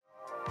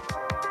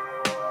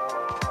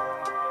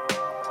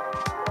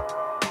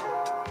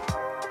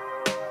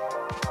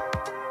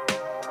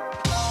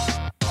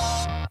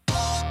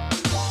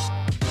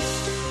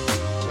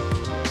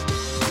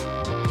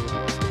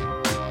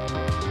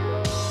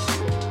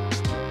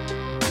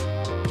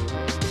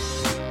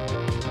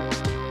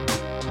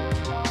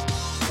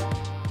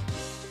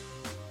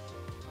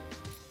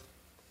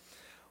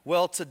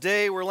Well,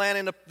 today we're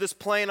landing this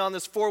plane on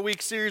this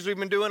 4-week series we've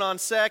been doing on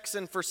sex,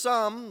 and for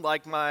some,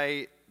 like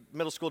my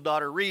middle school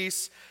daughter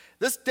Reese,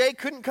 this day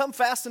couldn't come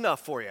fast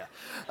enough for you.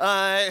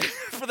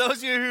 For those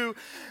of you who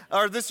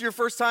are this is your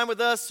first time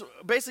with us,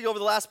 basically over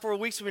the last 4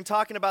 weeks we've been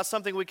talking about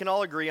something we can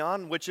all agree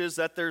on, which is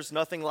that there's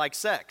nothing like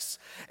sex.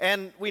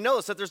 And we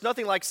know that there's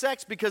nothing like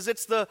sex because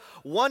it's the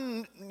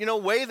one,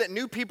 way that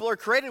new people are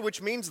created,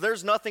 which means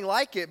there's nothing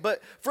like it.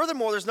 But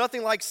furthermore, there's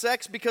nothing like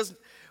sex because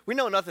we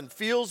know nothing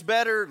feels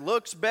better,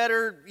 looks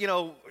better,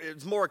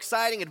 it's more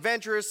exciting,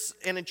 adventurous,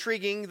 and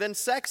intriguing than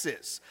sex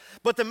is.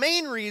 But the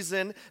main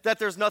reason that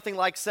there's nothing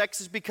like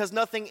sex is because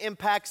nothing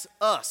impacts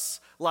us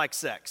like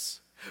sex.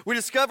 We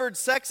discovered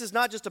sex is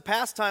not just a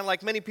pastime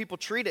like many people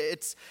treat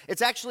it.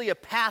 It's actually a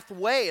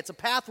pathway. It's a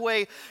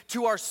pathway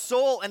to our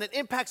soul, and it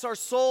impacts our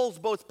souls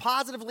both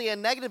positively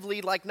and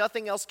negatively like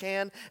nothing else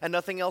can and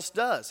nothing else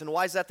does. And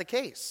why is that the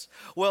case?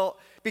 Well,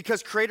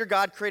 because Creator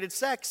God created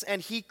sex,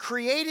 and He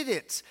created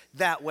it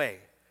that way.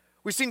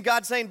 We've seen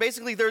God saying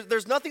basically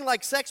there's nothing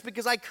like sex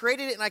because I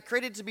created it, and I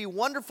created it to be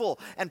wonderful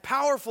and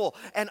powerful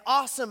and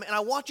awesome, and I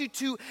want you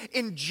to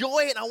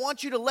enjoy it. I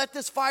want you to let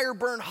this fire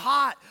burn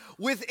hot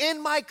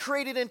within my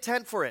created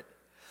intent for it.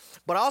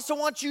 But I also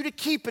want you to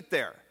keep it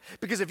there,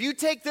 because if you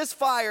take this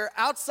fire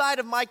outside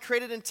of my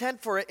created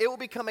intent for it, it will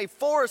become a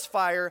forest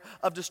fire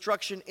of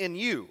destruction in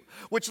you,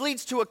 which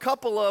leads to a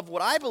couple of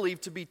what I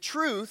believe to be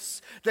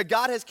truths that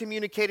God has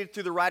communicated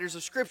through the writers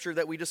of Scripture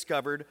that we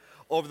discovered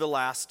over the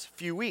last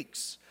few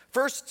weeks.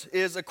 First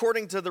is,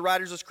 according to the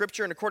writers of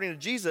Scripture and according to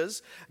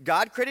Jesus,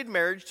 God created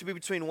marriage to be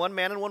between one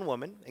man and one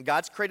woman, and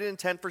God's created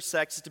intent for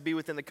sex is to be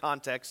within the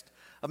context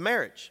of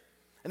marriage.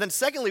 And then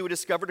secondly, we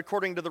discovered,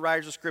 according to the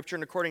writers of Scripture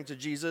and according to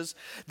Jesus,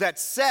 that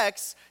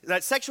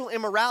sexual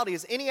immorality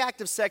is any act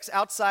of sex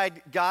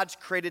outside God's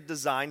created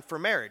design for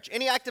marriage.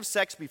 Any act of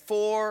sex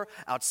before,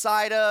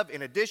 outside of,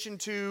 in addition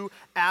to,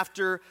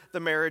 after the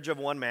marriage of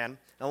one man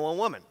and one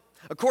woman.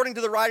 According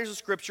to the writers of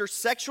Scripture,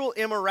 sexual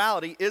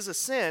immorality is a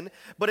sin,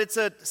 but it's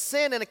a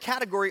sin in a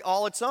category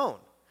all its own.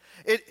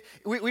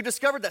 We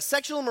discovered that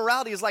sexual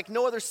immorality is like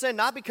no other sin,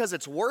 not because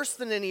it's worse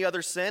than any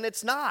other sin.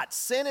 It's not.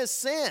 Sin is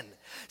sin.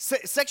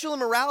 Sexual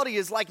immorality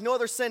is like no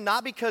other sin,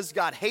 not because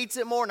God hates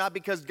it more, not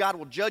because God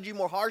will judge you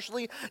more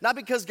harshly, not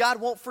because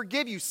God won't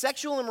forgive you.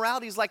 Sexual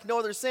immorality is like no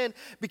other sin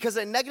because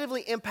it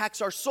negatively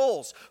impacts our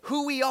souls,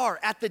 who we are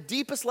at the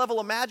deepest level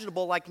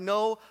imaginable, like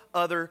no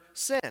other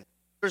sin.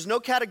 There's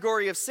no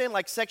category of sin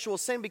like sexual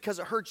sin because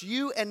it hurts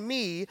you and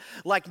me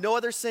like no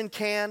other sin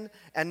can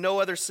and no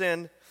other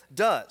sin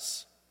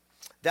does.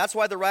 That's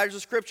why the writers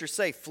of Scripture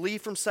say, flee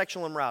from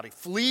sexual immorality,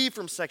 flee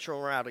from sexual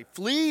immorality,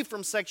 flee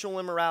from sexual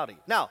immorality.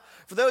 Now,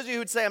 for those of you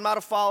who'd say, I'm not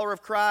a follower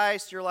of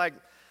Christ, you're like,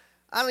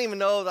 I don't even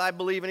know that I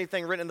believe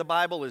anything written in the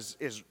Bible is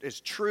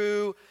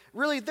true.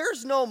 Really,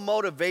 there's no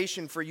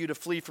motivation for you to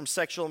flee from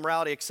sexual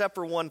immorality except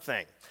for one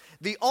thing.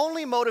 The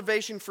only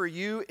motivation for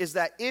you is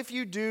that if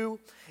you do,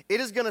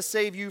 it is going to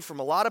save you from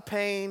a lot of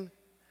pain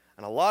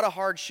and a lot of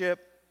hardship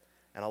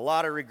and a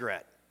lot of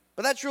regret.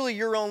 But that's really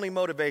your only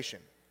motivation.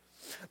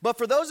 But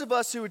for those of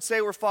us who would say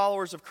we're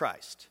followers of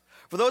Christ,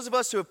 for those of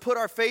us who have put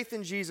our faith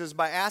in Jesus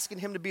by asking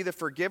Him to be the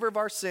forgiver of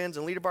our sins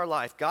and leader of our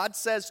life, God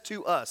says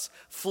to us,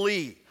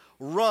 flee.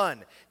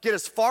 Run. Get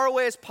as far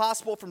away as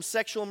possible from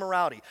sexual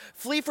immorality.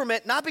 Flee from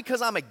it, not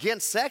because I'm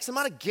against sex. I'm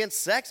not against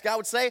sex. God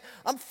would say,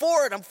 I'm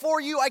for it. I'm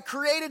for you. I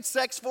created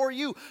sex for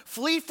you.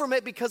 Flee from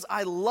it because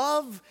I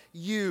love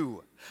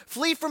you.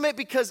 Flee from it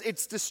because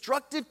it's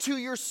destructive to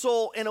your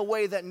soul in a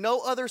way that no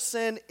other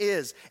sin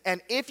is.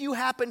 And if you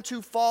happen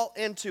to fall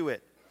into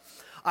it,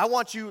 I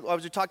want you,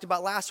 as we talked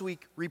about last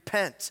week,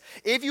 repent.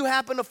 If you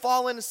happen to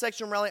fall into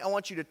sexual immorality, I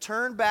want you to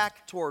turn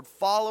back toward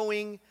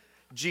following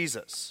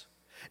Jesus.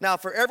 Now,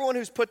 for everyone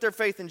who's put their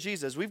faith in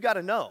Jesus, we've got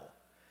to know,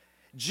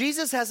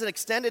 Jesus has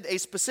extended a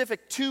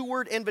specific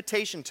 2-word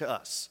invitation to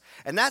us.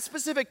 And that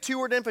specific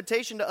 2-word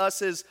invitation to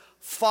us is,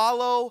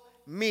 follow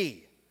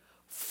me.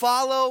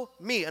 Follow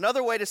me.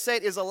 Another way to say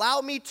it is,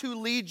 allow me to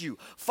lead you.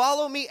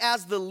 Follow me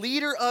as the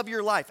leader of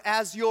your life,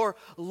 as your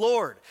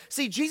Lord.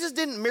 See, Jesus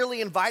didn't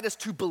merely invite us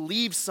to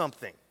believe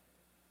something.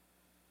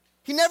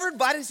 He never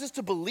invited us just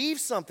to believe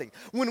something.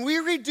 When we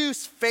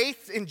reduce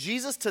faith in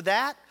Jesus to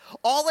that,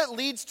 all it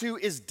leads to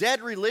is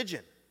dead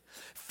religion.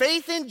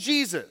 Faith in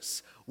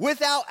Jesus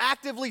without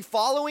actively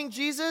following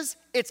Jesus,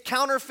 it's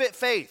counterfeit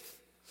faith.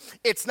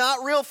 It's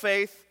not real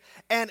faith,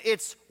 and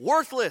it's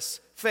worthless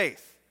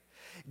faith.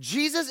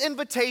 Jesus'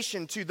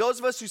 invitation to those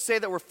of us who say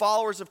that we're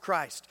followers of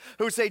Christ,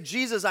 who say,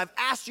 Jesus, I've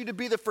asked you to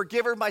be the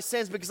forgiver of my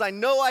sins because I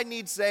know I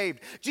need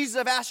saved. Jesus,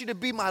 I've asked you to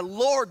be my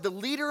Lord, the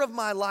leader of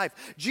my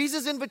life.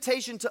 Jesus'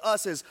 invitation to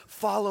us is,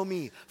 follow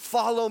me,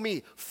 follow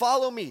me,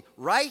 follow me,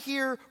 right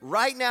here,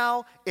 right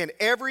now, in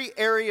every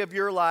area of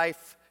your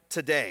life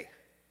today.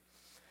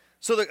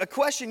 So a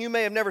question you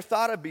may have never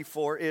thought of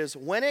before is,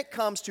 when it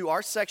comes to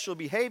our sexual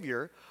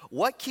behavior,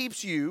 what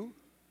keeps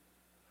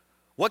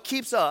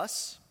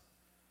us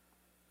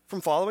from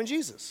following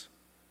Jesus?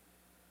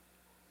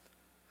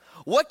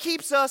 What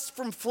keeps us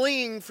from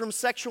fleeing from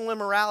sexual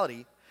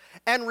immorality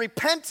and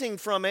repenting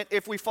from it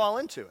if we fall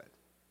into it?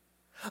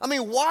 I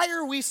mean, why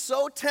are we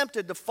so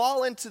tempted to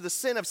fall into the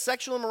sin of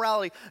sexual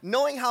immorality,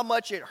 knowing how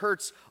much it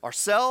hurts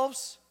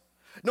ourselves,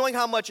 knowing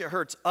how much it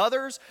hurts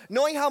others,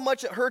 knowing how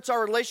much it hurts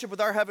our relationship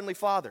with our Heavenly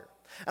Father?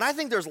 And I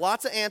think there's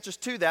lots of answers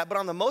to that, but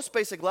on the most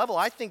basic level,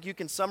 I think you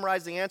can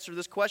summarize the answer to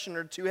this question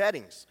under two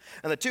headings.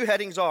 And the two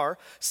headings are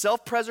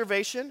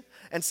self-preservation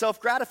and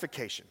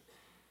self-gratification.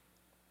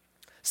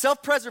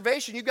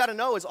 Self-preservation, you've got to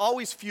know, is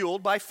always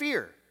fueled by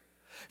fear.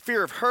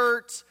 Fear of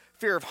hurt,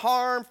 fear of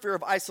harm, fear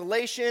of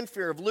isolation,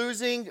 fear of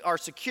losing our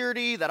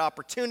security, that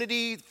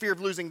opportunity, fear of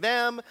losing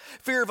them,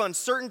 fear of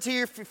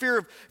uncertainty, fear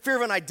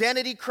of an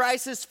identity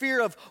crisis,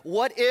 fear of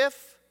what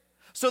if.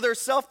 So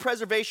there's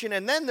self-preservation,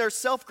 and then there's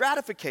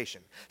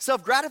self-gratification.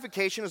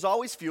 Self-gratification is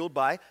always fueled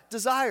by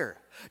desire.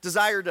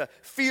 Desire to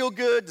feel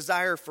good,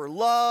 desire for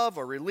love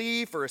or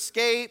relief or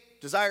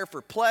escape, desire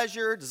for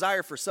pleasure,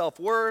 desire for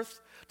self-worth,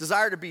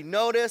 desire to be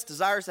noticed,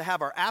 desires to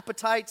have our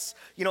appetites,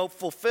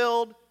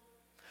 fulfilled.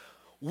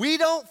 We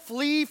don't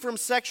flee from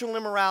sexual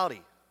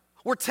immorality.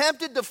 We're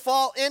tempted to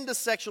fall into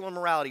sexual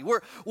immorality.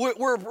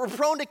 We're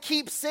prone to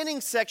keep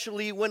sinning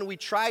sexually when we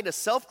try to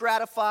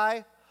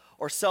self-gratify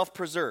or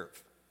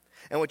self-preserve.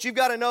 And what you've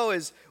got to know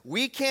is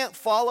we can't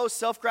follow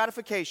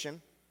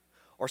self-gratification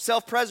or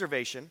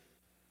self-preservation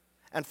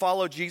and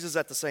follow Jesus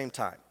at the same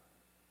time.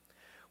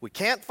 We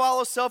can't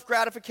follow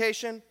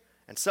self-gratification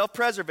and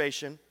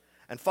self-preservation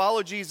and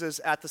follow Jesus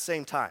at the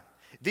same time.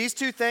 These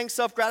two things,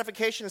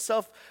 self-gratification and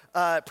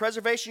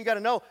self-preservation, you got to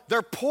know,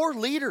 they're poor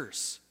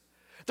leaders.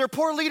 They're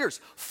poor leaders.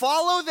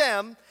 Follow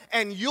them,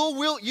 and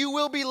you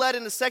will be led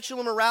into sexual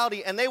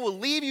immorality, and they will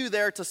leave you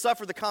there to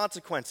suffer the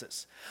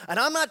consequences. And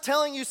I'm not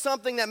telling you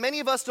something that many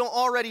of us don't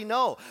already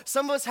know.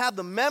 Some of us have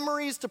the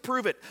memories to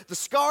prove it, the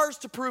scars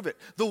to prove it,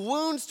 the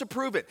wounds to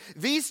prove it.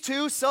 These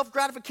two,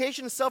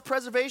 self-gratification and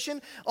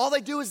self-preservation, all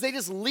they do is they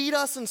just lead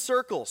us in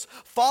circles.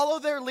 Follow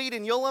their lead,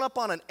 and you'll end up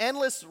on an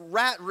endless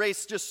rat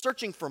race just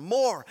searching for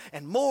more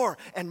and more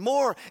and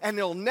more, and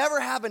they'll never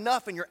have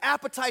enough, and your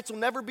appetites will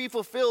never be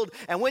fulfilled.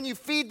 And when you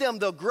feed them,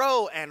 they'll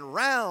grow, and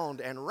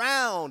round and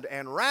round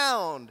and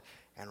round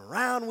and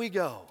round we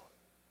go.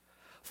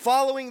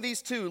 Following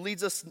these two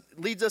leads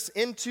us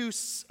into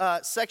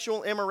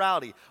sexual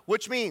immorality,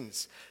 which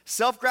means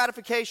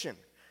self-gratification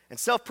and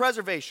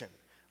self-preservation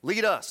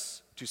lead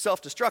us to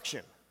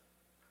self-destruction.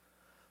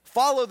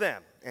 Follow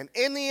them, and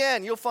in the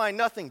end, you'll find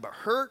nothing but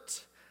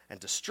hurt and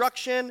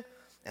destruction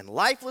and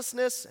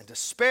lifelessness and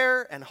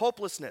despair and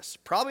hopelessness.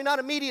 Probably not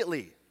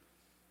immediately,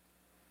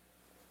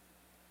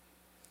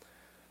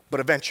 but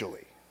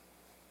eventually.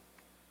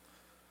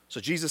 So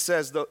Jesus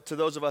says to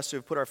those of us who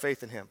have put our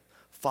faith in him,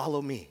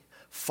 follow me.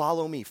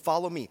 Follow me,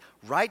 follow me,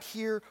 right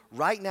here,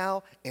 right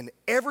now, in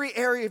every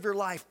area of your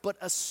life, but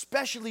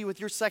especially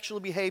with your sexual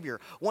behavior.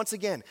 Once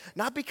again,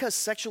 not because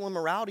sexual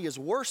immorality is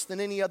worse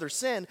than any other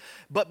sin,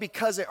 but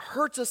because it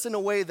hurts us in a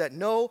way that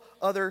no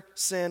other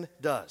sin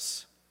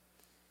does.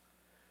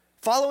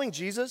 Following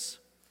Jesus,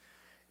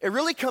 it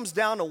really comes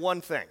down to one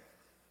thing.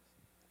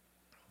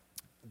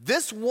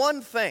 This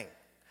one thing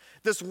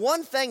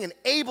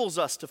enables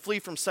us to flee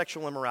from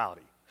sexual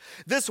immorality.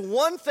 This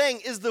one thing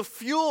is the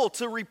fuel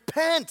to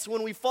repent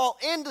when we fall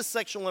into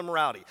sexual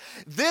immorality.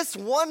 This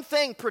one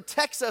thing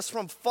protects us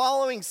from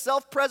following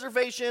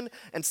self-preservation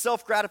and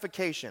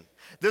self-gratification.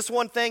 This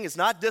one thing is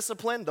not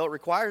discipline, though it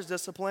requires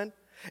discipline.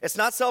 It's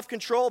not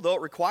self-control, though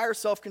it requires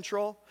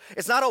self-control.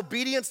 It's not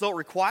obedience, though it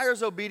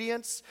requires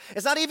obedience.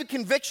 It's not even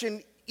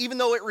conviction, even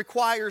though it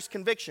requires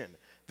conviction.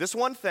 This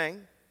one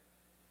thing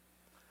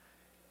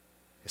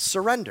is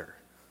surrender.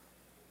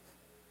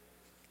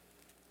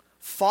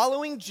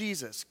 Following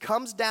Jesus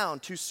comes down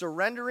to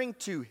surrendering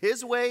to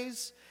his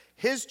ways,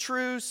 his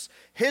truths,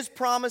 his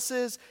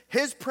promises,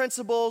 his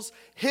principles,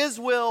 his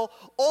will,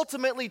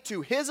 ultimately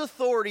to his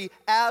authority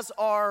as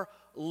our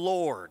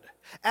Lord,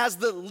 as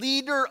the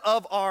leader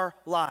of our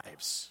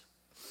lives.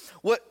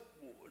 What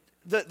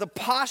the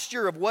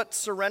posture of what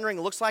surrendering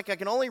looks like, I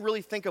can only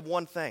really think of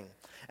one thing,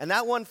 and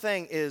that one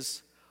thing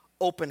is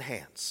open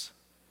hands.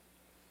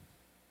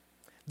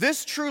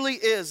 This truly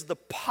is the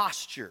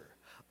posture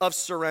of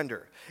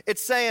surrender.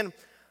 It's saying,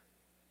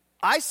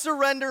 I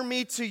surrender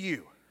me to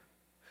you,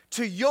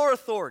 to your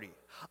authority.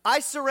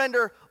 I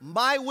surrender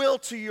my will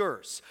to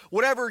yours.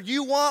 Whatever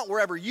you want,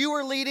 wherever you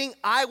are leading,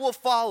 I will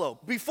follow.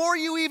 Before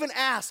you even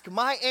ask,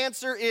 my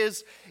answer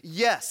is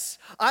yes.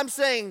 I'm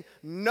saying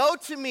no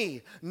to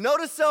me, no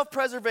to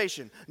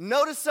self-preservation,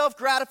 no to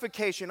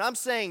self-gratification. I'm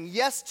saying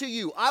yes to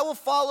you. I will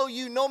follow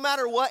you no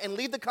matter what and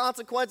leave the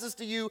consequences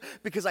to you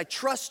because I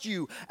trust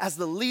you as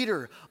the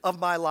leader of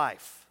my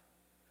life.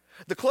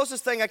 The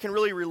closest thing I can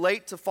really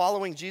relate to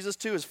following Jesus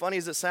to, as funny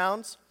as it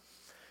sounds,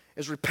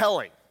 is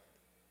rappelling.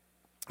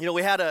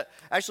 We had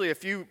actually a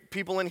few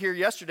people in here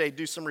yesterday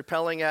do some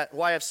rappelling at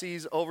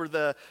YFC's Over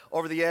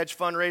the Edge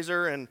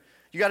fundraiser, and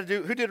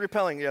who did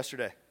rappelling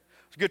yesterday? It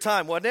was a good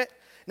time, wasn't it?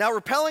 Now,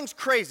 rappelling's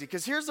crazy,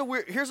 because here's the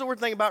weird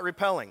thing about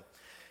rappelling.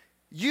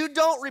 You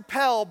don't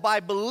rappel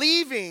by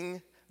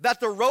believing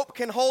that the rope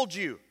can hold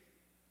you.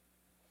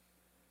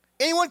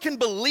 Anyone can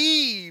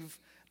believe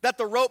that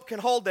the rope can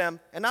hold them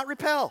and not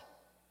rappel.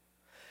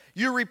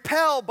 You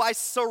repel by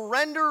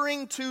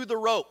surrendering to the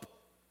rope.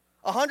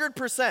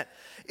 100%.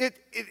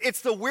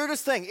 It's the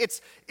weirdest thing.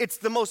 It's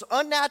the most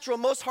unnatural,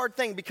 most hard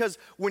thing, because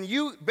when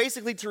you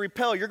basically to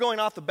repel, you're going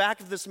off the back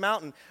of this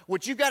mountain.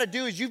 What you've got to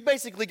do is you've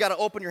basically got to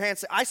open your hand and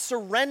say, I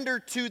surrender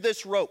to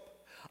this rope.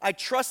 I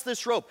trust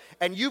this rope.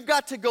 And you've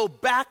got to go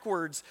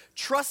backwards,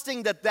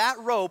 trusting that that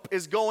rope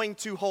is going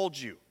to hold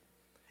you.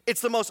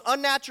 It's the most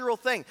unnatural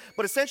thing.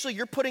 But essentially,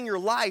 you're putting your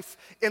life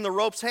in the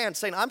rope's hand,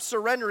 saying, I'm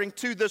surrendering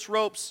to this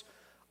rope's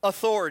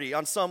authority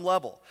on some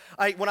level.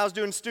 When I was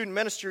doing student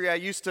ministry, I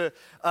used to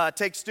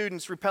take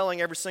students rappelling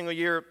every single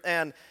year,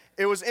 and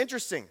it was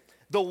interesting.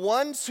 The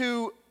ones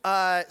who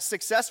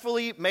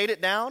successfully made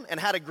it down and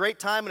had a great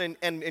time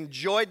and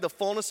enjoyed the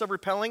fullness of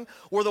rappelling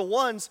were the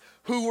ones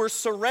who were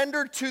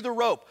surrendered to the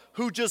rope,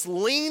 who just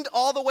leaned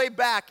all the way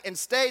back and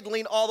stayed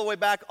leaned all the way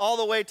back, all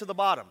the way to the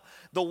bottom.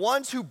 The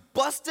ones who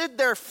busted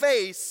their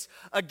face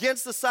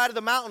against the side of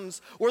the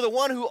mountains were the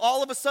one who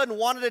all of a sudden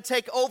wanted to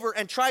take over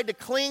and tried to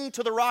cling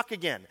to the rock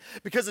again.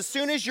 Because as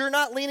soon as you're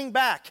not leaning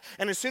back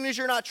and as soon as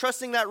you're not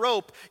trusting that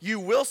rope, you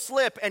will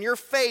slip and your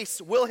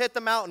face will hit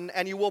the mountain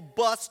and you will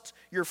bust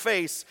your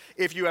face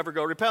if you ever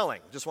go rappelling.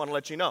 Just want to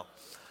let you know.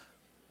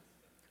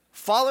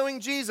 Following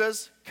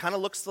Jesus kind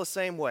of looks the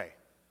same way.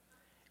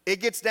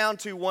 It gets down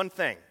to one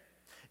thing.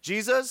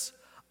 Jesus,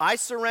 I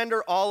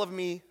surrender all of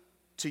me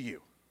to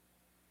you.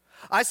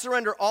 I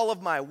surrender all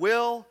of my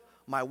will,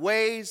 my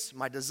ways,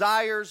 my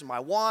desires, my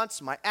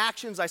wants, my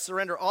actions. I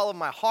surrender all of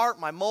my heart,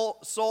 my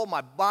soul,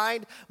 my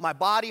mind, my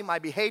body, my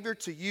behavior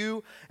to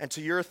you and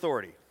to your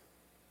authority.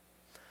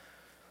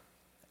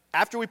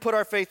 After we put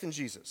our faith in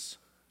Jesus,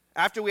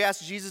 after we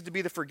ask Jesus to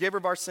be the forgiver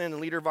of our sin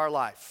and leader of our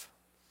life,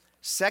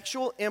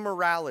 sexual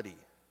immorality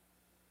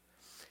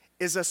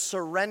is a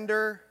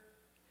surrender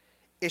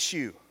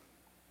issue.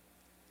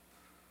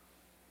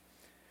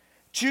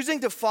 Choosing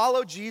to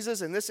follow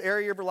Jesus in this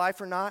area of your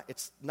life or not,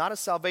 it's not a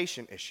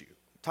salvation issue.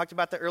 We talked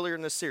about that earlier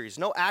in this series.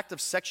 No act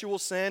of sexual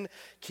sin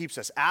keeps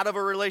us out of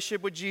a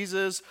relationship with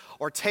Jesus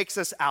or takes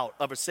us out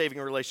of a saving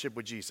relationship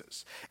with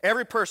Jesus.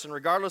 Every person,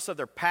 regardless of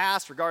their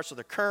past, regardless of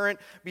their current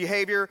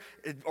behavior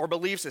or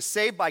beliefs, is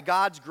saved by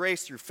God's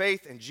grace through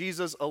faith in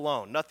Jesus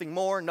alone. Nothing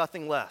more,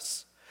 nothing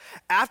less.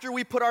 After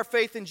we put our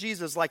faith in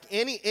Jesus, like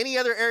any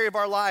other area of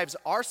our lives,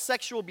 our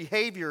sexual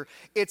behavior,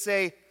 it's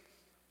a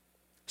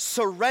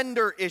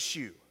surrender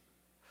issue.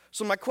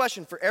 So my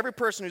question for every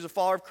person who's a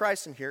follower of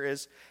Christ in here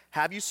is,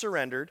 have you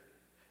surrendered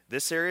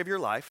this area of your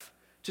life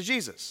to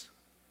Jesus?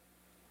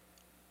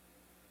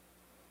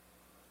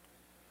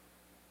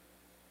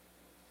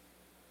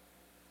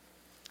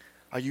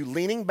 Are you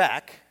leaning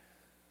back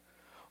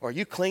or are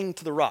you clinging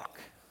to the rock,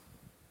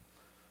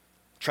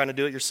 trying to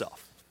do it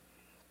yourself?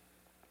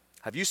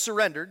 Have you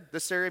surrendered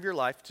this area of your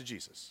life to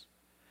Jesus?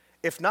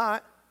 If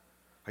not,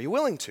 are you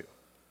willing to?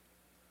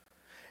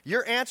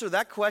 Your answer to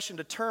that question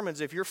determines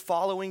if you're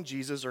following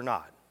Jesus or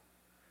not,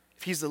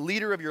 if he's the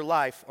leader of your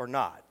life or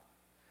not.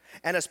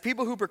 And as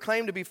people who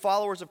proclaim to be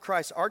followers of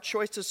Christ, our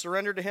choice to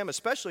surrender to him,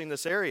 especially in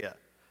this area,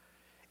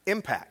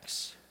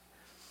 impacts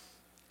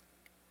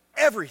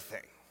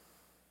everything.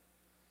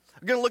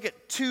 We're going to look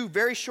at two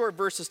very short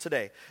verses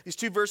today. These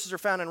two verses are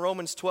found in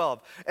Romans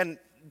 12. And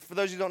for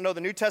those who don't know,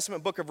 the New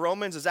Testament book of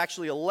Romans is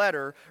actually a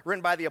letter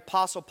written by the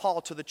Apostle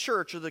Paul to the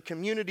church or the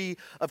community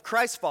of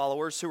Christ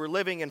followers who were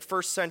living in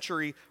first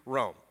century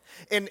Rome.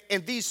 In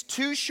these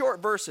two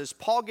short verses,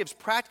 Paul gives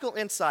practical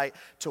insight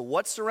to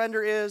what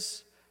surrender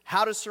is,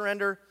 how to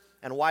surrender,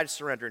 and why to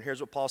surrender. And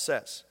here's what Paul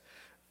says,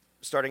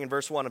 starting in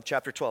verse 1 of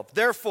chapter 12.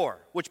 Therefore,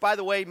 which by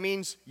the way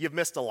means you've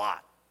missed a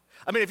lot.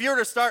 I mean, if you were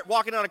to start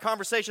walking on a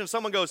conversation and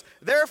someone goes,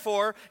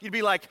 therefore, you'd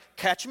be like,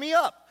 catch me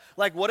up.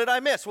 Like, what did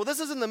I miss? Well, this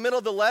is in the middle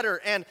of the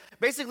letter, and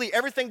basically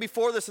everything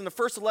before this in the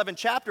first 11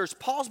 chapters,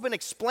 Paul's been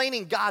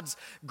explaining God's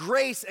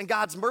grace and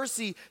God's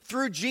mercy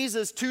through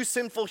Jesus to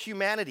sinful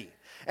humanity.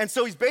 And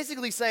so he's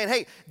basically saying,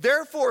 hey,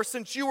 therefore,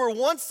 since you were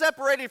once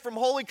separated from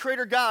holy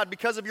creator God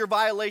because of your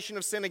violation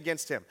of sin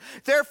against him,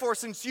 therefore,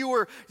 since you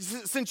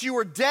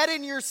were dead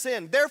in your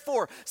sin,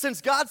 therefore,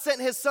 since God sent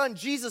his son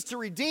Jesus to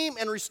redeem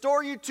and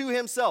restore you to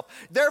himself,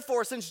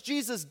 therefore, since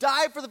Jesus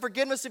died for the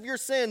forgiveness of your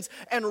sins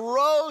and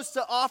rose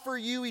to offer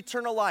you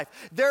eternal life,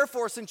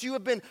 therefore, since you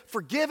have been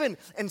forgiven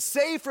and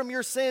saved from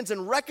your sins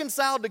and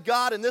reconciled to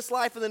God in this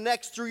life and the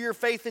next through your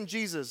faith in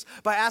Jesus,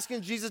 by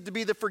asking Jesus to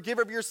be the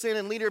forgiver of your sin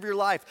and leader of your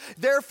life,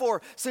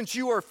 therefore, since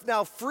you are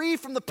now free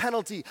from the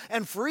penalty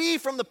and free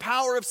from the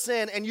power of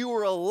sin and you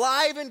are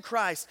alive in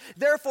Christ,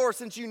 therefore,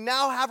 since you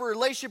now have a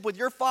relationship with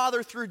your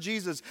Father through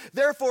Jesus,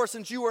 therefore,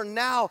 since you are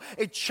now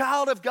a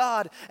child of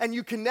God and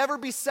you can never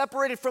be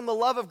separated from the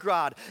love of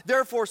God,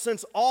 therefore,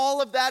 since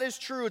all of that is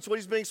true, it's what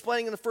he's been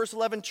explaining in the first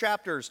 11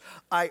 chapters,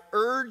 I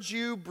urge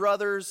you,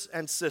 brothers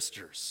and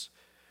sisters.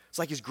 It's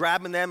like he's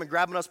grabbing them and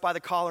grabbing us by the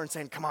collar and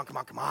saying, come on, come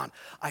on, come on.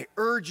 I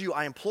urge you,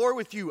 I implore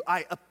with you,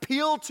 I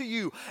appeal to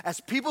you as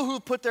people who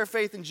have put their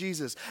faith in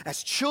Jesus,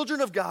 as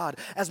children of God,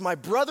 as my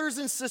brothers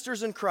and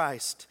sisters in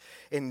Christ,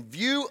 in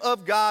view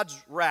of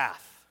God's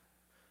wrath.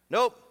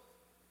 Nope.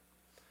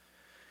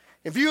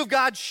 In view of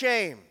God's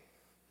shame.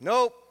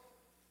 Nope.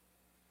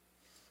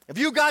 In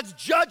view of God's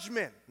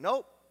judgment,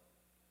 nope.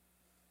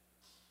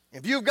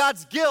 In view of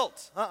God's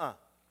guilt,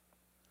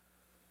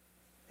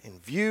 in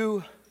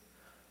view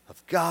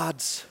of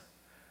God's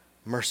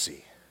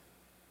mercy.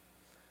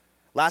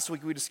 Last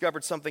week we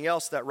discovered something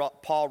else that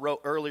Paul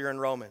wrote earlier in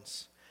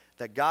Romans,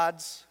 that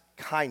God's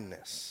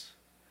kindness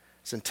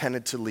is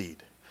intended to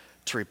lead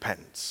to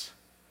repentance.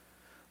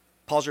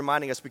 Paul's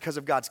reminding us, because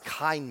of God's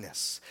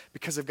kindness,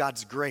 because of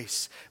God's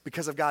grace,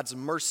 because of God's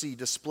mercy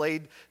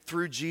displayed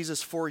through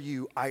Jesus for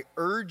you, I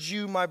urge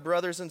you, my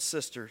brothers and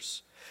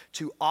sisters,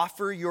 to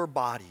offer your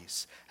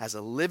bodies as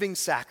a living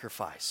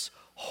sacrifice,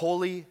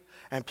 holy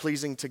and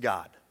pleasing to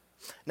God.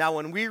 Now,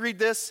 when we read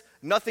this,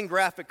 nothing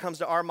graphic comes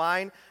to our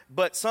mind,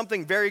 but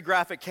something very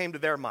graphic came to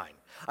their mind.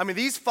 I mean,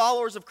 these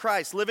followers of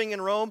Christ living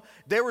in Rome,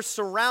 they were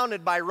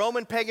surrounded by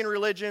Roman pagan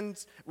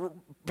religions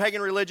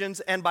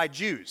and by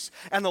Jews.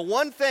 And the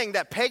one thing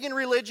that pagan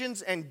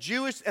religions and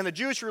the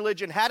Jewish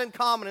religion had in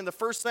common in the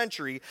first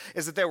century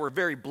is that they were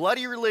very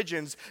bloody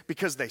religions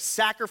because they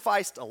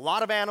sacrificed a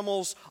lot of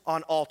animals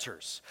on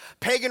altars.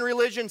 Pagan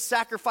religions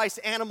sacrificed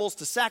animals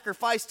to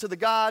sacrifice to the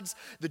gods.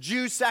 The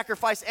Jews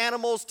sacrificed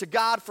animals to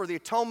God for the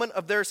atonement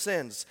of their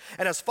sins.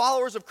 And as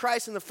followers of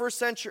Christ in the first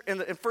century,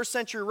 in first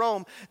century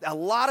Rome, a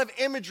lot of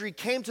imagery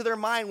came to their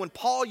mind when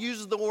Paul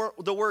uses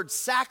the word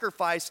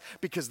sacrifice,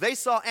 because they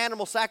saw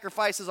animal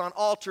sacrifices on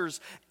altars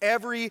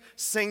every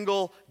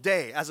single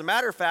day. As a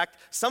matter of fact,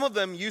 some of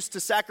them used to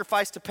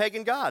sacrifice to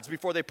pagan gods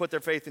before they put their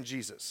faith in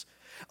Jesus.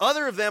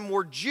 Other of them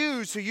were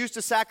Jews who used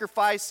to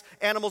sacrifice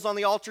animals on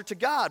the altar to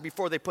God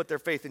before they put their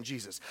faith in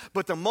Jesus.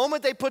 But the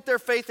moment they put their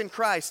faith in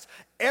Christ,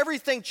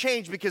 everything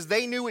changed, because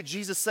they knew what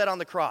Jesus said on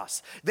the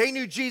cross. They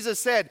knew Jesus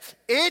said,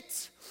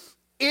 "It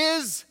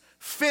is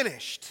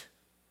finished."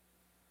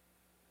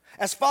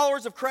 As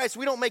followers of Christ,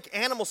 we don't make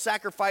animal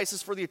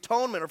sacrifices for the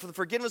atonement or for the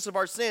forgiveness of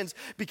our sins,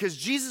 because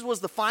Jesus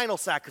was the final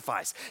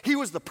sacrifice. He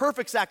was the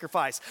perfect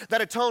sacrifice that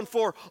atoned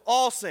for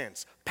all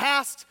sins,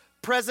 past,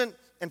 present,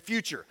 and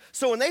future.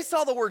 So when they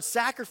saw the word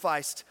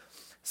sacrifice,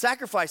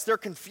 they're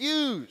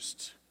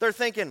confused. They're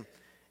thinking,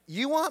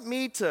 you want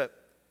me to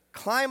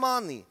climb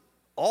on the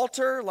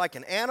altar like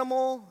an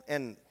animal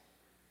and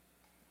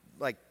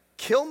like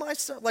kill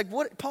myself? Like,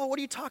 what, Paul, what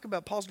are you talking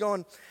about? Paul's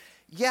going,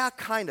 yeah,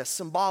 kind of,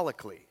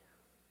 symbolically.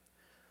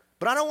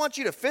 But I don't want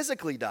you to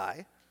physically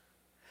die.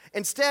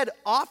 Instead,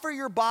 offer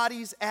your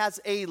bodies as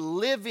a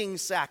living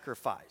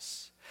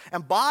sacrifice.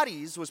 And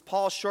bodies was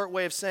Paul's short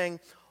way of saying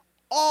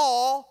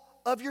all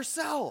of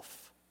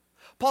yourself.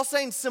 Paul's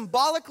saying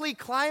symbolically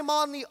climb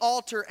on the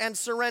altar and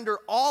surrender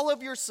all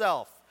of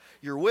yourself.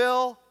 Your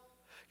will,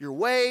 your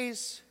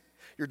ways,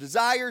 your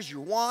desires, your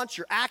wants,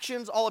 your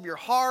actions, all of your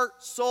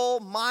heart,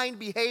 soul, mind,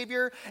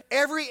 behavior,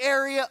 every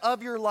area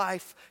of your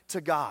life to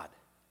God.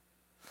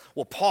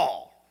 Well,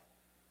 Paul,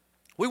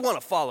 we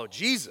want to follow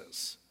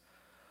Jesus,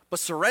 but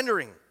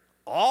surrendering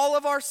all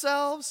of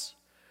ourselves?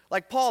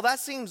 Like, Paul, that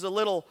seems a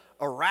little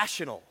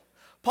irrational.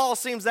 Paul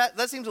seems that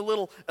seems a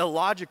little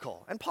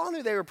illogical. And Paul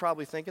knew they were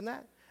probably thinking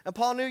that. And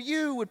Paul knew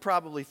you would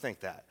probably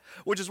think that,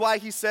 which is why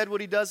he said what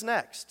he does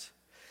next.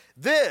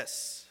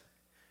 This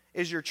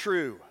is your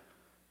true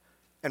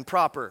and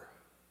proper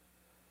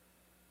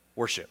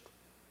worship.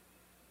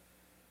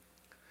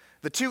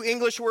 The two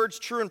English words,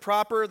 true and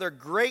proper, they're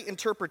great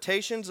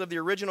interpretations of the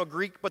original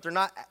Greek, but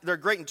they're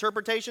great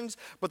interpretations,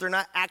 but they're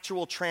not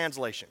actual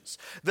translations.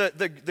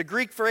 The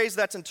Greek phrase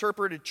that's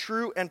interpreted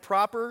true and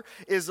proper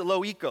is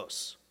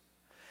loikos.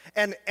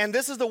 And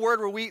this is the word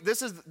where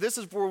this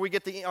is where we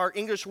get our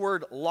English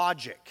word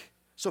logic.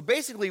 So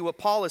basically what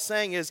Paul is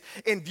saying is,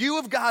 in view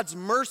of God's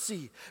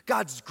mercy,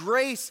 God's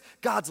grace,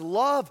 God's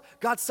love,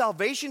 God's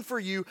salvation for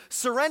you,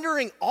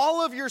 surrendering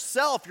all of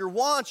yourself, your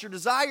wants, your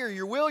desire,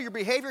 your will, your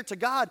behavior to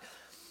God,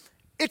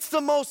 it's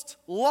the most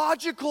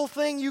logical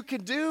thing you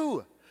can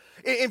do.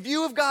 In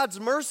view of God's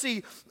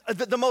mercy,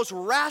 the most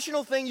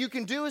rational thing you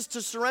can do is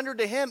to surrender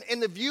to Him.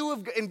 In view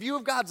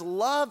of God's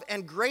love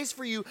and grace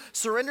for you,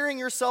 surrendering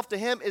yourself to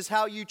Him is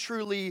how you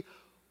truly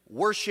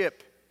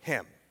worship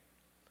Him.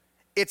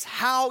 It's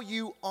how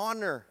you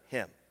honor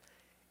Him.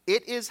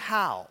 It is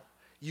how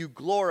you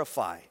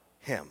glorify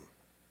Him.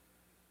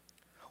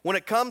 When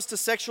it comes to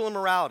sexual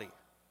immorality,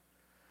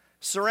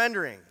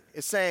 surrendering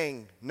is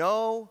saying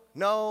no,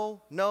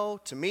 no, no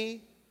to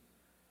me.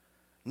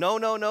 No,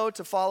 no, no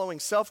to following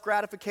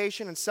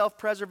self-gratification and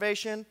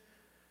self-preservation.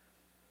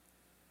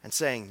 And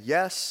saying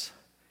yes,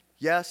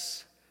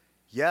 yes,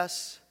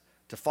 yes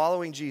to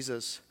following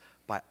Jesus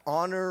by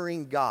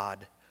honoring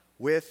God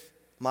with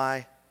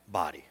my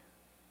body.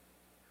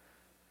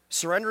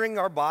 Surrendering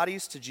our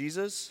bodies to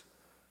Jesus,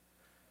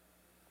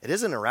 it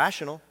isn't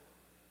irrational.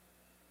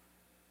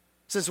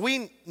 Since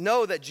we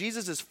know that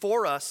Jesus is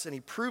for us, and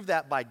He proved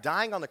that by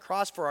dying on the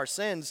cross for our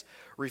sins,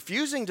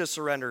 refusing to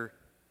surrender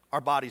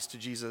our bodies to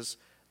Jesus,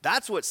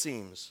 that's what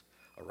seems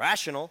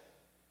irrational.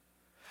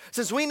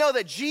 Since we know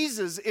that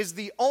Jesus is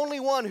the only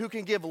one who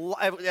can give,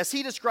 as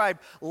He described,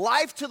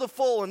 life to the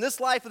full in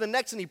this life and the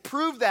next, and He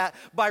proved that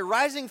by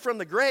rising from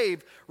the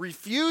grave,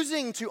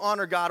 refusing to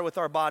honor God with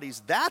our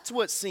bodies, that's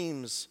what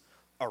seems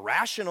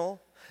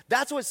irrational.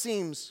 That's what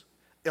seems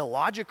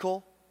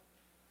illogical.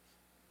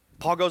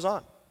 Paul goes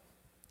on.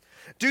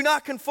 Do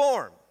not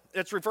conform.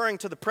 It's referring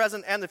to the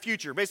present and the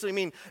future. Basically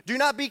mean, do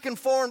not be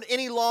conformed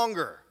any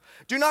longer.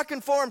 Do not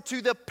conform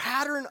to the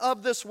pattern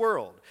of this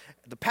world.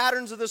 The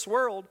patterns of this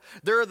world,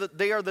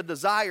 they are the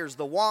desires,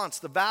 the wants,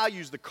 the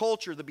values, the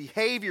culture, the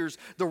behaviors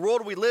the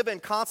world we live in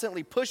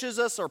constantly pushes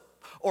us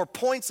or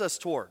points us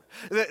toward.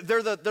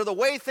 They're the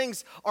way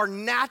things are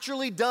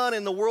naturally done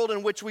in the world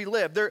in which we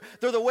live. They're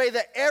the way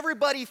that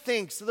everybody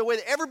thinks, the way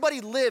that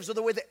everybody lives, or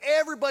the way that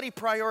everybody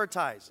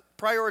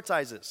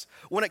prioritizes.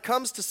 When it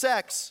comes to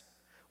sex,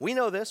 we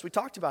know this, we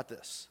talked about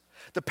this.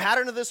 The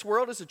pattern of this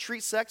world is to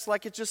treat sex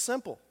like it's just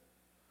simple,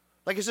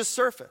 like it's just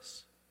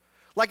surface,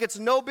 like it's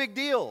no big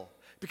deal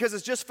because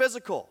it's just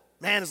physical.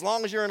 Man, as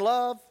long as you're in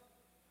love,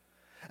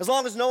 as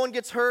long as no one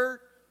gets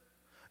hurt,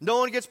 no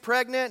one gets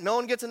pregnant, no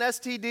one gets an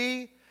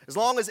STD, as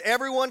long as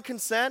everyone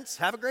consents,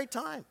 have a great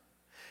time.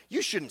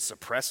 You shouldn't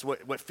suppress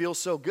what feels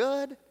so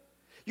good.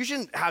 You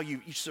shouldn't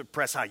you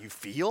suppress how you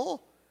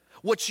feel,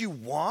 what you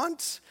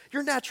want,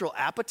 your natural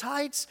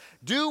appetites.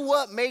 Do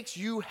what makes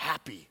you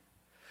happy.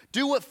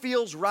 Do what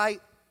feels right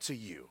to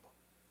you.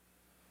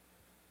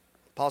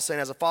 Paul's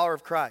saying, as a follower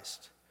of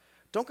Christ,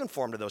 don't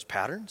conform to those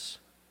patterns.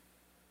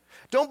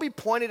 Don't be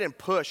pointed and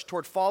pushed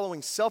toward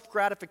following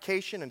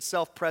self-gratification and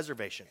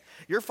self-preservation.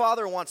 Your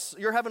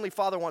Heavenly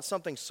Father wants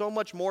something so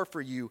much more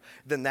for you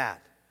than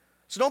that.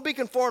 So don't be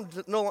conformed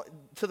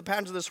to the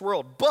patterns of this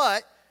world,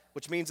 but,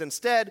 which means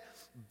instead,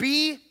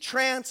 be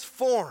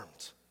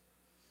transformed.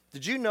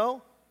 Did you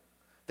know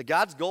that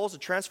God's goal is to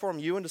transform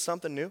you into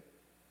something new?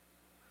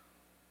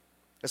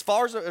 As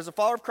a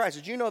follower of Christ,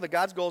 did you know that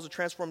God's goal is to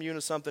transform you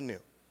into something new?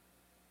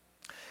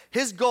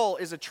 His goal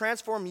is to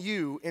transform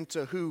you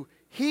into who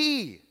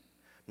He,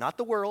 not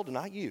the world,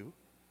 not you,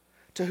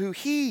 to who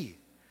He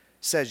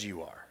says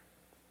you are.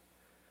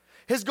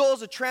 His goal is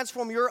to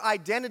transform your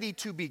identity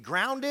to be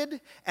grounded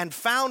and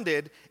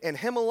founded in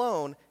Him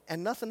alone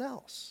and nothing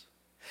else.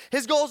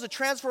 His goal is to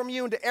transform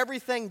you into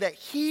everything that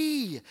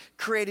He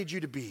created you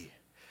to be.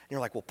 And you're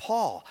like, well,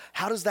 Paul,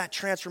 how does that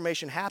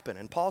transformation happen?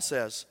 And Paul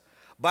says,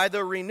 by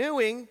the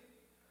renewing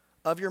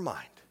of your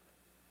mind.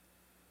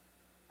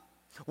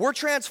 We're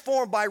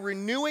transformed by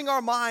renewing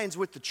our minds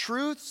with the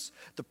truths,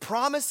 the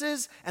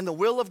promises, and the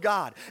will of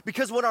God.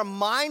 Because when our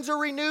minds are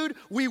renewed,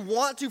 we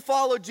want to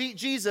follow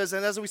Jesus.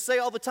 And as we say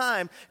all the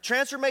time,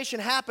 transformation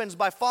happens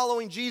by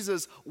following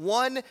Jesus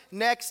one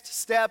next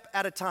step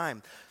at a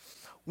time.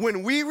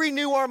 When we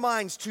renew our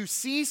minds to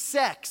see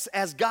sex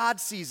as God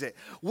sees it,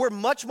 we're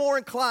much more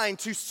inclined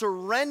to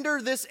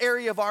surrender this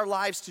area of our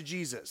lives to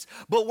Jesus.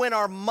 But when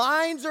our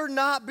minds are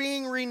not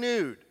being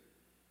renewed,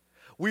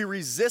 we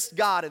resist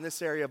God in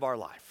this area of our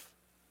life.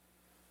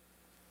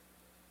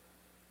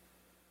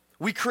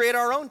 We create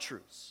our own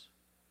truths.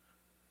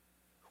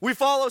 We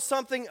follow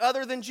something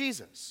other than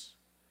Jesus,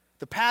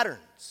 the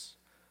patterns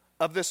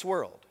of this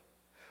world.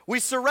 We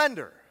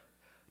surrender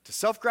to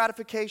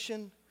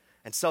self-gratification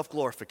and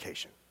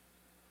self-glorification.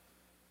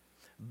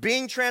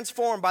 Being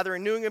transformed by the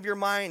renewing of your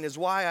mind is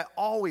why I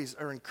always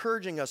are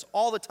encouraging us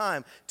all the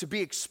time to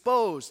be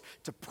exposed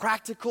to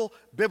practical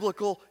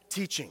biblical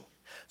teaching.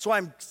 So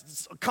I'm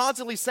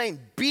constantly saying,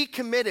 be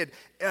committed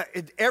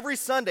every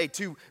Sunday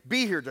to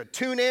be here, to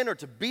tune in or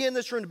to be in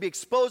this room, to be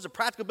exposed to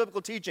practical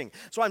biblical teaching.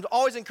 So I'm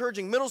always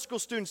encouraging middle school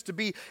students to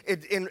be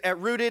at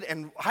Rooted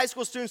and high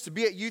school students to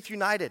be at Youth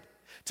United,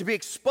 to be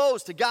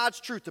exposed to God's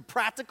truth, to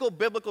practical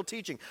biblical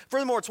teaching.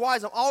 Furthermore, it's why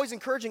I'm always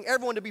encouraging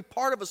everyone to be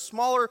part of a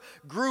smaller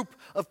group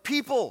of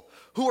people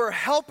who are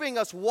helping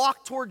us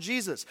walk toward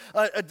Jesus.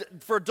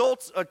 For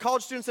adults,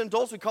 college students and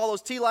adults, we call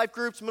those T-Life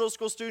groups, middle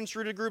school students,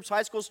 Rooted groups,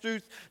 high school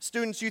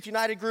students, Youth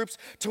United groups,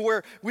 to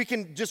where we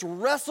can just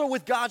wrestle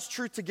with God's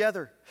truth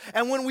together.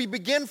 And when we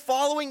begin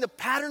following the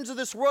patterns of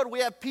this world, we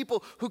have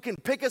people who can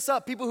pick us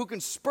up, people who can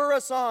spur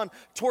us on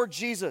toward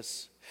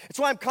Jesus. It's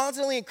why I'm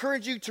constantly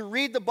encouraging you to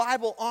read the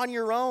Bible on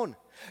your own.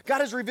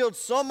 God has revealed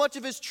so much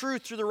of His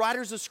truth through the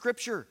writers of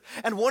Scripture.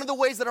 And one of the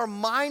ways that our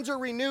minds are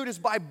renewed is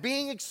by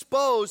being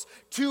exposed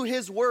to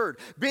His Word,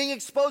 being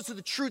exposed to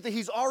the truth that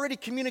He's already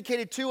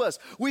communicated to us.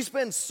 We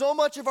spend so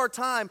much of our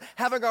time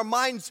having our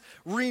minds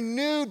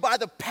renewed by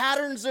the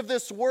patterns of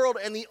this world,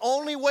 and the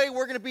only way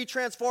we're going to be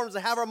transformed is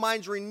to have our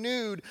minds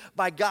renewed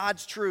by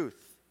God's truth.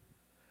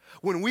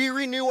 When we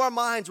renew our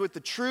minds with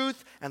the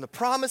truth and the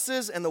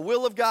promises and the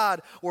will of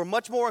God, we're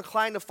much more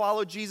inclined to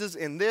follow Jesus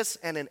in this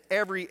and in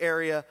every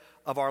area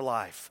of our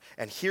life.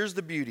 And here's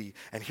the beauty,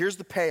 and here's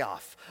the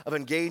payoff of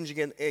engaging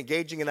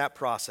in that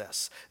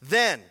process.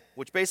 Then,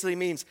 which basically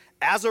means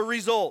as a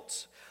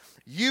result,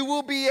 you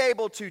will be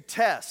able to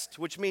test,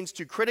 which means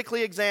to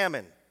critically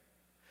examine,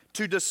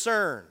 to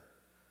discern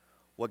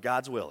what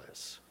God's will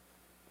is.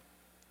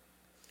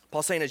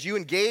 Paul's saying, as you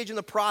engage in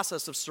the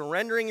process of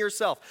surrendering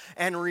yourself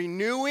and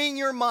renewing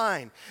your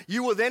mind,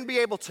 you will then be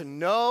able to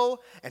know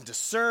and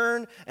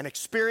discern and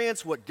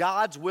experience what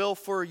God's will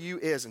for you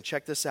is. And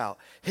check this out.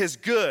 His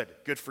good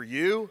for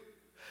you,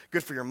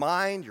 good for your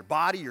mind, your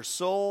body, your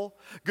soul,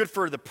 good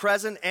for the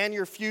present and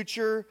your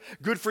future,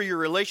 good for your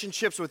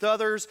relationships with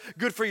others,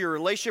 good for your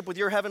relationship with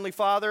your Heavenly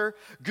Father,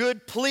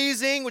 good,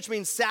 pleasing, which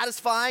means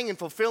satisfying and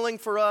fulfilling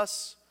for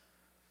us,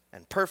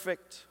 and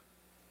perfect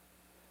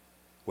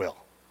will.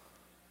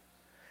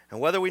 And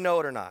whether we know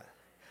it or not,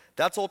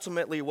 that's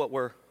ultimately what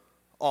we're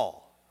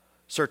all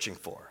searching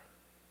for.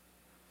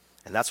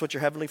 And that's what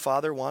your Heavenly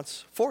Father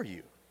wants for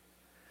you,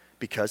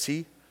 because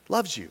He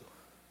loves you.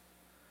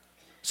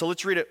 So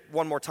let's read it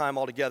one more time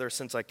all together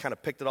since I kind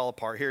of picked it all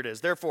apart. Here it is.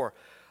 Therefore,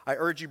 I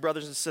urge you,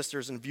 brothers and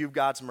sisters, in view of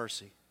God's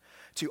mercy,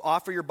 to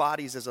offer your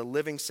bodies as a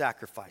living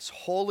sacrifice,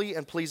 holy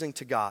and pleasing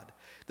to God.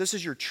 This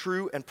is your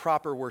true and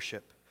proper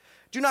worship.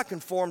 Do not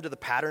conform to the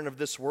pattern of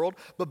this world,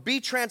 but be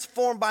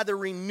transformed by the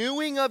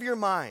renewing of your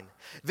mind.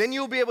 Then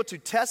you'll be able to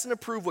test and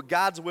approve what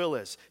God's will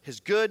is, His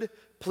good,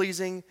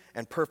 pleasing,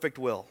 and perfect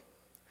will.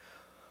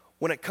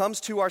 When it comes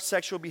to our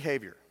sexual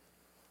behavior,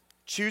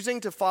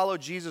 choosing to follow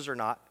Jesus or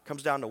not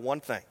comes down to one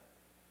thing.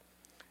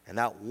 And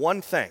that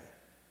one thing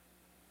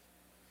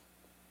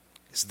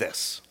is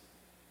this.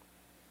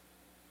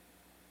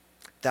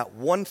 That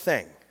one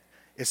thing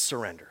is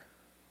surrender.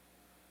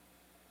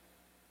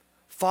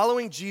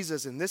 Following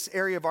Jesus in this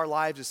area of our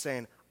lives is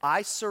saying,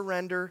 I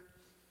surrender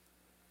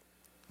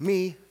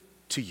me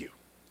to you,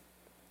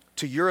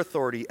 to your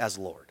authority as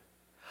Lord.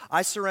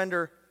 I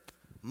surrender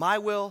my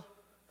will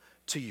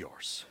to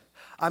yours.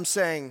 I'm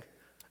saying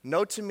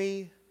no to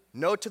me,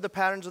 no to the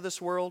patterns of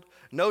this world,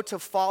 no to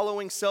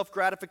following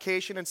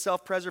self-gratification and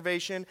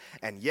self-preservation,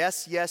 and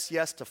yes, yes,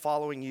 yes to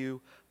following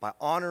you by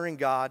honoring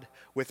God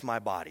with my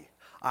body.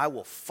 I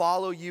will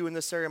follow you in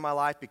this area of my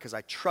life because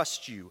I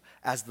trust you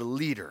as the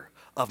leader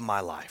of my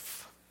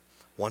life.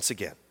 Once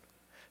again,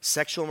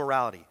 sexual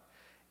immorality,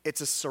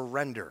 it's a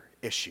surrender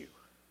issue.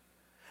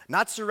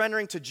 Not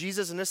surrendering to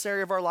Jesus in this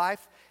area of our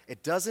life,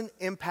 it doesn't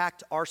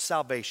impact our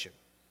salvation.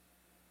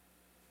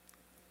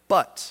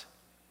 But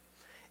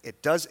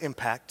it does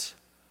impact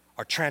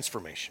our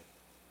transformation.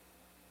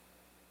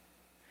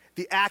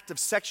 The act of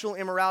sexual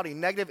immorality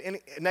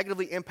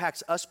negatively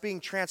impacts us being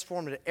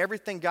transformed into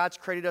everything God's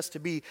created us to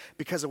be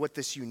because of what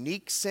this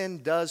unique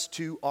sin does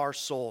to our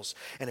souls.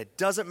 And it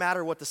doesn't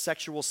matter what the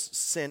sexual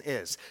sin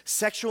is.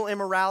 Sexual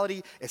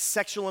immorality is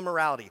sexual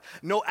immorality.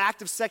 No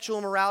act of sexual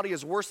immorality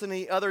is worse than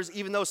the others,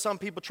 even though some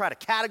people try to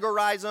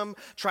categorize them,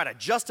 try to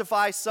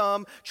justify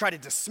some, try to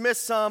dismiss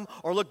some,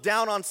 or look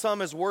down on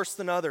some as worse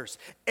than others.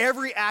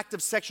 Every act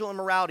of sexual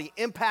immorality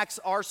impacts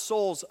our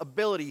soul's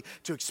ability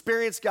to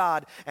experience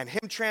God and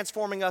Him transforming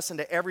us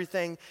into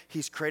everything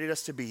He's created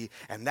us to be.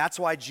 And that's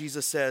why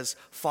Jesus says,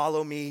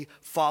 follow me,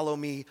 follow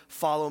me,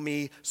 follow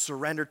me,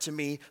 surrender to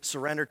me,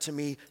 surrender to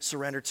me,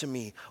 surrender to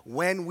me.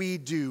 When we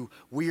do,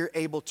 we are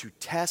able to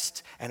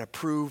test and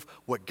approve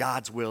what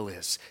God's will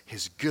is,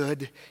 His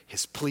good,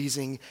 His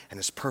pleasing, and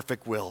His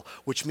perfect will,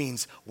 which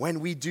means when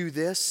we do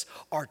this,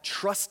 our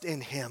trust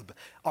in Him,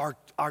 our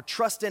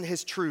trust in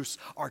His truths,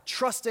 our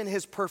trust in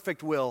His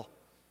perfect will,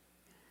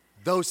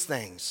 those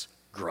things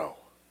grow.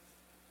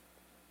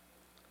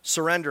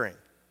 Surrendering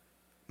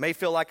may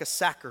feel like a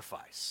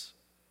sacrifice,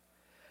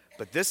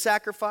 but this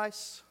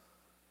sacrifice,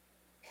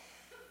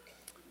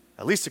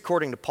 at least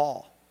according to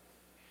Paul,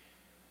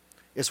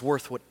 is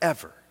worth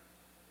whatever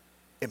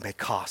it may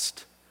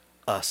cost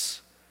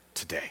us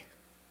today.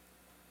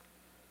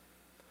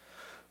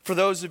 For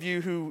those of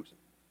you who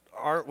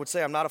would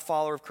say, I'm not a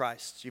follower of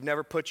Christ, you've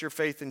never put your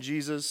faith in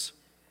Jesus,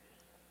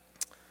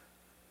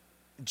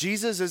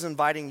 Jesus is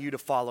inviting you to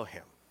follow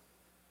Him.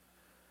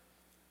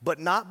 But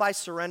not by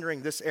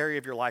surrendering this area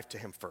of your life to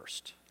Him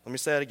first. Let me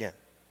say that again.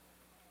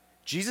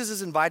 Jesus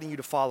is inviting you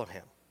to follow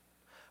Him,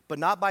 but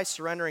not by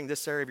surrendering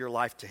this area of your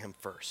life to Him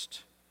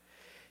first.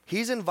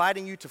 He's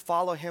inviting you to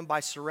follow Him by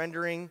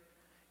surrendering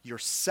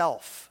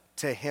yourself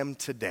to Him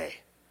today.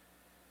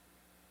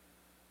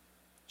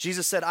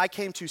 Jesus said, I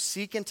came to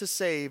seek and to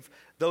save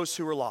those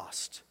who are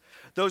lost.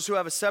 Those who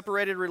have a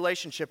separated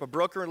relationship, a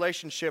broken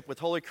relationship with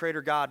Holy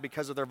Creator God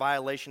because of their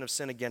violation of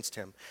sin against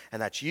Him.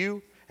 And that's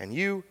you, and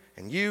you,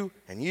 and you,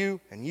 and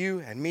you, and you,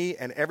 and me,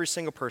 and every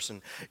single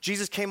person.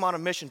 Jesus came on a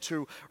mission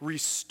to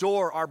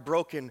restore our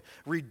broken,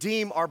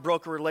 redeem our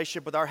broken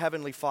relationship with our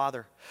Heavenly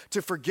Father,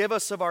 to forgive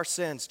us of our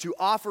sins, to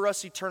offer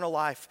us eternal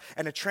life,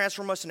 and to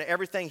transform us into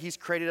everything He's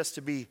created us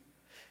to be.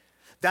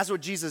 That's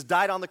what Jesus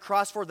died on the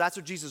cross for. That's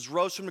what Jesus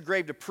rose from the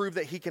grave to prove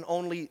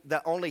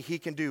that only He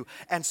can do.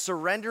 And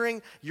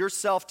surrendering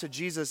yourself to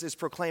Jesus is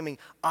proclaiming,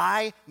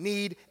 I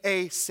need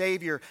a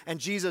Savior. And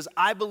Jesus,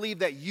 I believe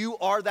that you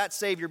are that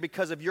Savior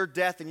because of your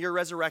death and your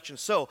resurrection.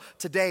 So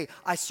today,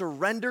 I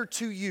surrender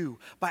to you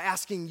by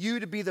asking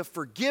you to be the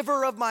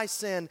forgiver of my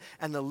sin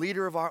and the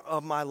leader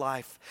of my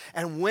life.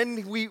 And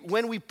when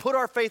we put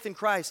our faith in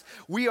Christ,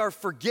 we are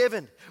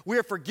forgiven. We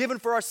are forgiven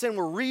for our sin.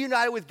 We're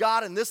reunited with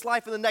God in this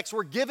life and the next.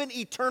 We're given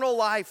eternal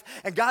life,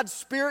 and God's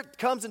Spirit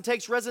comes and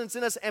takes residence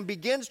in us and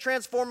begins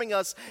transforming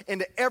us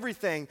into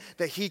everything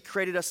that He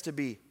created us to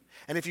be.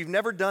 And if you've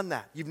never done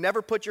that, you've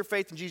never put your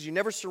faith in Jesus, you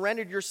never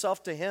surrendered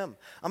yourself to him,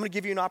 I'm going to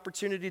give you an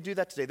opportunity to do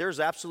that today. There's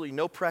absolutely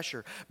no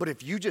pressure. But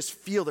if you just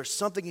feel there's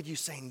something in you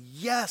saying,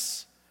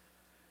 yes,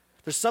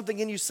 there's something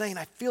in you saying,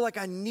 I feel like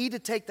I need to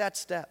take that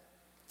step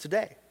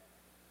today,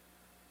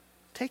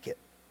 take it.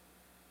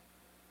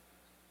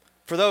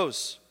 For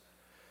those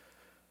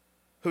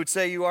who would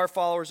say you are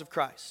followers of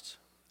Christ,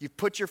 you've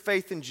put your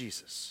faith in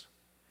Jesus.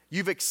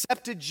 You've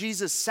accepted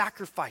Jesus'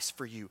 sacrifice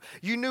for you.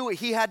 You knew what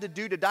he had to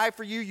do to die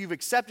for you. You've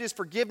accepted his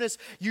forgiveness.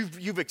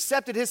 You've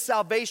accepted his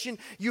salvation.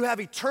 You have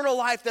eternal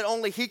life that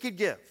only he could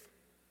give.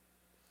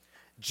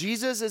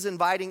 Jesus is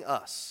inviting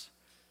us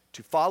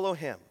to follow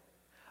him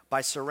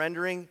by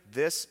surrendering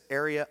this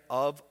area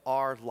of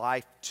our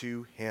life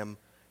to him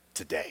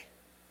today.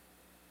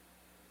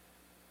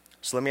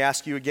 So let me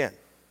ask you again.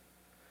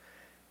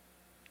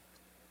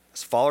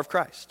 As a follower of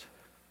Christ,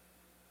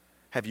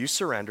 have you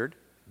surrendered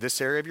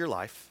this area of your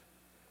life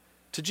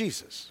to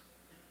Jesus?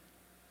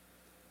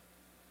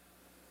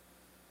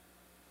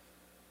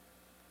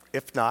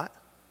 If not,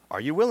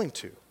 are you willing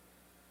to?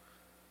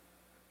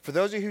 For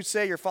those of you who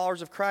say you're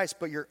followers of Christ,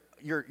 but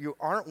you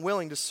aren't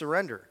willing to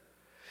surrender,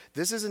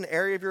 this is an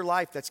area of your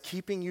life that's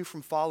keeping you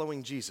from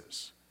following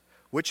Jesus,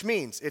 which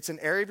means it's an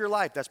area of your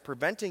life that's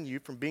preventing you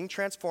from being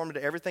transformed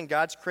into everything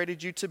God's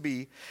created you to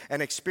be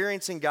and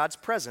experiencing God's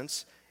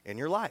presence in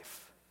your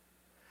life.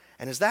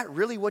 And is that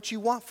really what you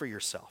want for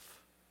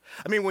yourself?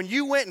 I mean, when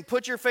you went and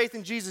put your faith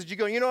in Jesus, you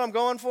go, you know what I'm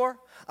going for?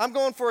 I'm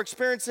going for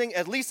experiencing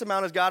at least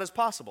amount of God as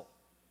possible.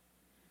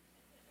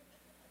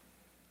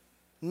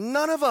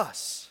 None of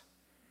us.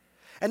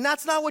 And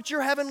that's not what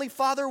your Heavenly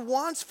Father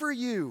wants for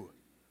you.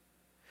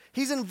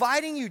 He's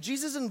inviting you.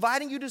 Jesus is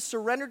inviting you to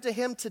surrender to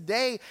him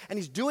today, and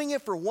he's doing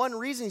it for one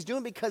reason. He's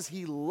doing it because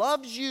he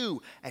loves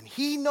you, and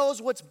he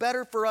knows what's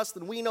better for us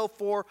than we know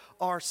for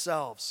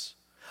ourselves.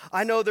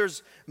 I know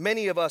there's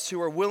many of us who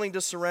are willing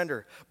to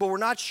surrender, but we're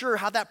not sure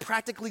how that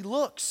practically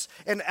looks.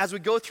 And as we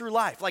go through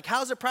life, like how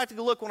does it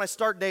practically look when I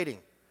start dating?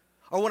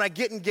 Or when I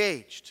get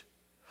engaged?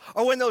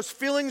 Or when those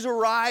feelings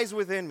arise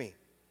within me?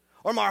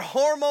 Or my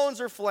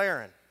hormones are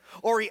flaring?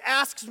 Or he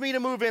asks me to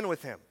move in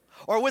with him?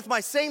 Or with my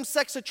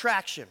same-sex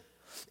attraction?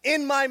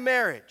 In my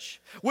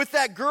marriage? With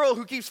that girl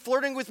who keeps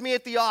flirting with me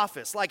at the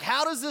office? Like,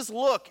 how does this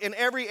look in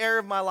every area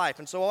of my life?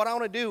 And so what I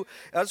want to do,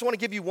 I just want to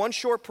give you one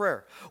short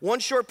prayer. One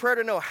short prayer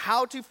to know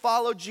how to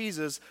follow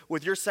Jesus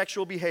with your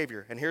sexual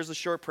behavior. And here's the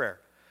short prayer.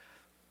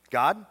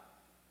 God,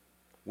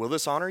 will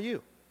this honor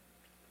you?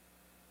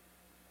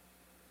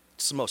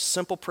 It's the most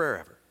simple prayer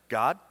ever.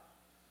 God,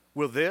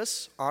 will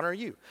this honor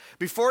you?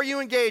 Before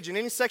you engage in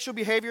any sexual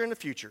behavior in the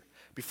future,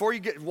 before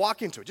you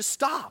walk into it, just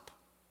stop.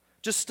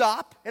 Just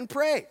stop and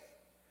pray.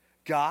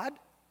 God,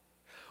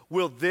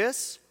 will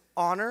this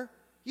honor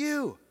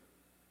you?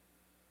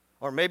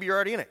 Or maybe you're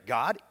already in it.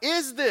 God,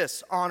 is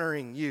this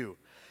honoring you?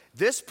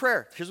 This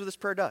prayer, here's what this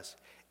prayer does.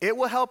 It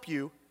will help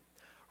you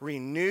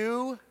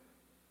renew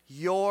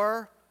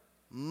your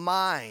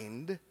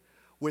mind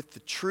with the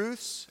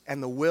truths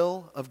and the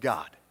will of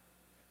God.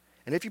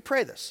 And if you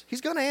pray this,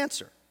 he's going to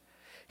answer.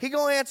 He's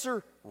going to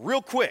answer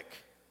real quick.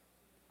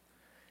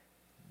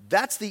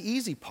 That's the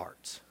easy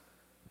part.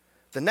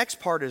 The next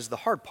part is the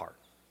hard part.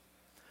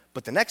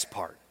 But the next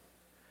part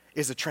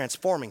is the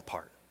transforming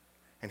part.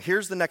 And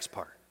here's the next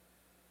part.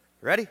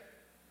 Ready?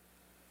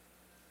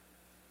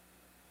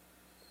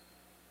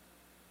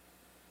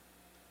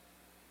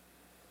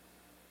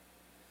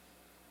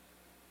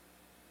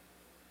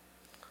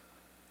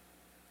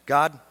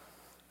 God,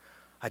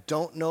 I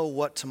don't know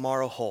what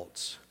tomorrow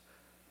holds,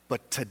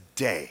 but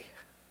today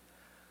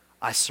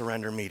I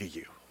surrender me to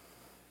you.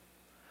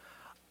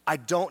 I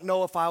don't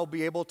know if I'll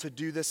be able to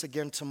do this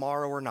again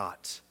tomorrow or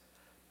not,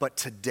 but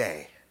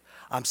today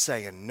I'm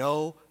saying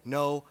no,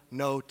 no,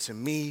 no to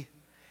me,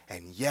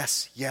 and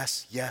yes,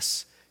 yes,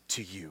 yes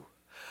to you.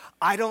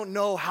 I don't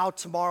know how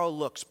tomorrow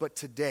looks, but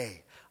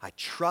today I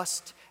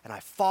trust and I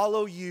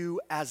follow you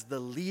as the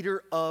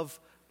leader of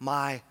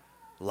my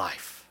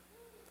life.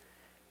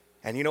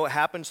 And you know what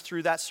happens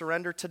through that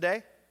surrender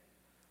today?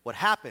 What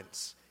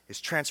happens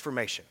is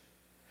transformation.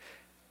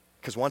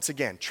 Because once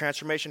again,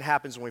 transformation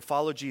happens when we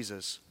follow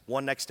Jesus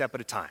one next step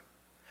at a time.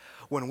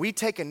 When we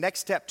take a next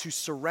step to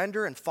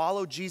surrender and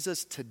follow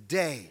Jesus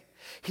today,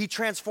 he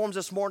transforms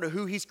us more into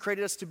who he's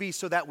created us to be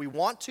so that we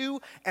want to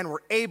and we're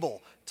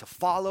able to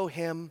follow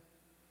him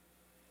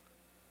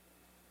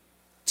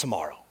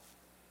tomorrow.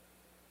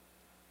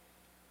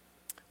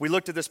 We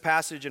looked at this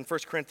passage in 1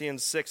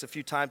 Corinthians 6 a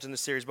few times in the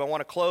series, but I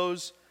want to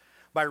close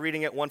by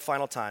reading it one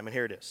final time, and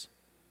here it is.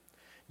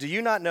 Do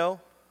you not know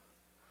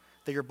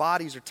that your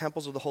bodies are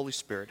temples of the Holy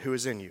Spirit who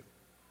is in you,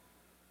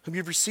 whom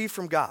you've received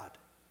from God?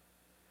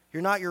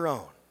 You're not your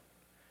own.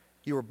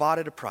 You were bought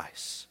at a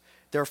price.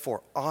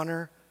 Therefore,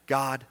 honor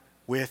God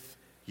with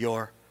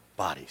your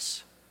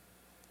bodies.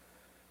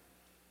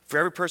 For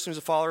every person who's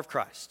a follower of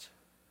Christ,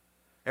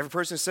 every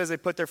person who says they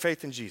put their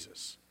faith in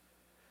Jesus,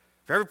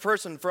 for every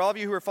person, for all of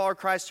you who are followers of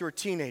Christ who are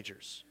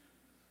teenagers,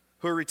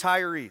 who are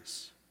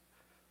retirees,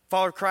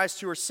 followers of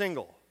Christ who are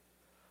single,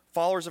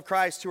 followers of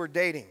Christ who are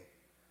dating,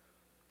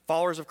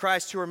 Followers of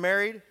Christ who are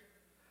married,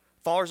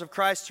 followers of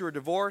Christ who are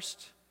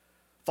divorced,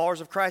 followers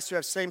of Christ who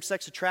have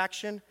same-sex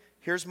attraction,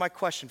 here's my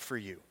question for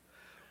you.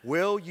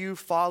 Will you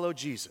follow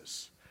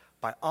Jesus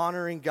by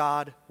honoring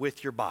God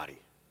with your body?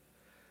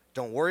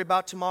 Don't worry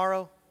about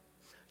tomorrow.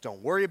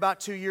 Don't worry about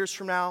 2 years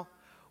from now.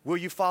 Will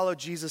you follow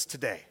Jesus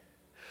today?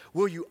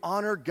 Will you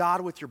honor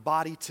God with your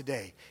body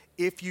today?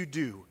 If you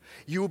do,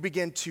 you will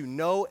begin to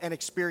know and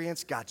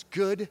experience God's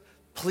good,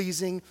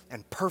 pleasing,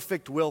 and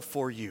perfect will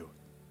for you.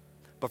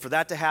 But for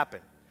that to happen,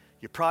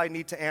 you probably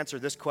need to answer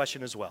this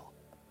question as well.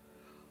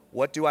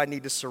 What do I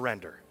need to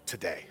surrender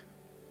today?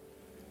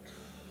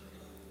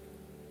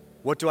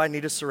 What do I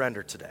need to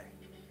surrender today?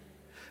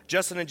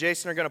 Justin and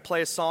Jason are going to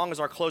play a song as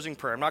our closing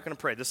prayer. I'm not going to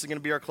pray. This is going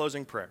to be our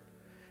closing prayer.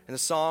 And the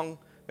song,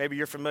 maybe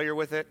you're familiar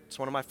with it. It's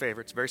one of my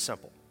favorites. Very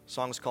simple. The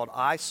song is called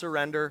I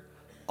Surrender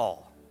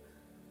All.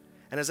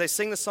 And as I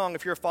sing the song,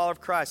 if you're a follower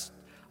of Christ,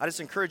 I just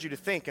encourage you to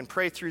think and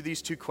pray through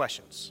these two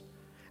questions.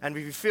 And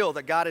if you feel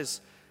that God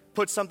has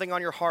put something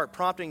on your heart,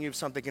 prompting you of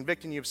something,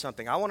 convicting you of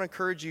something, I want to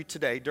encourage you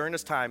today, during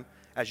this time,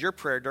 as your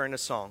prayer during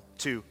this song,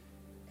 to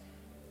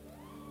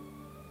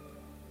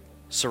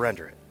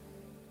surrender it.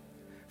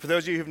 For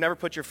those of you who've never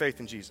put your faith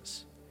in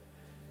Jesus,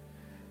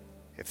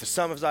 if there's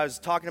some, as I was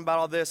talking about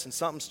all this and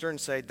something stirring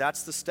to say,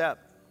 that's the step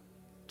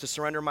to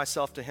surrender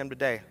myself to Him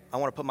today. I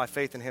want to put my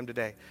faith in Him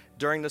today.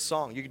 During this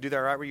song, you can do that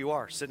right where you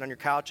are, sitting on your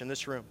couch in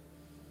this room,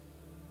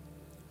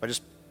 by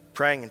just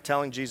praying and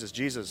telling Jesus,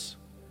 Jesus,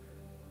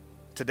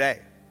 today,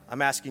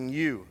 I'm asking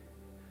you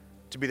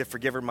to be the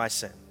forgiver of my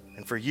sin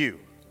and for you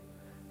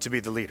to be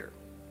the leader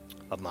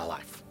of my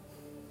life.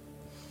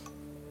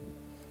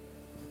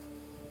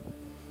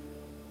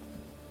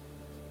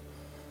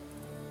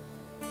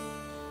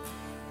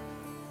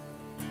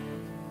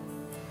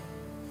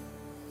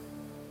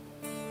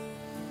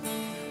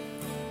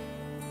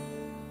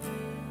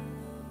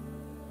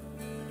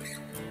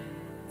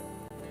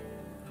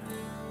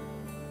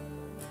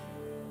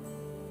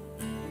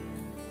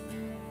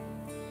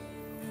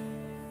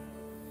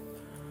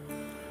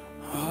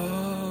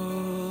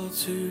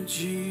 To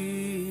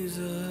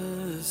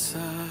Jesus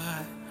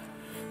I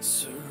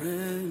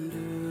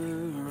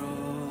surrender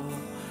all.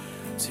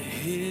 To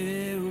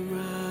Him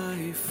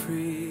I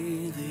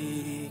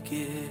freely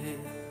give.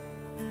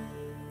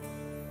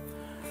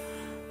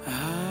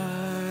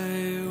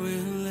 I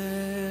will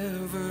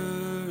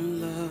ever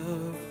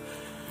love,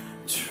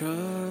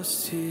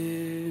 trust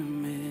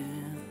Him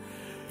in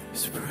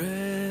His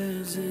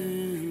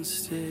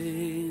presence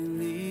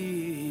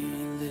daily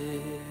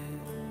live.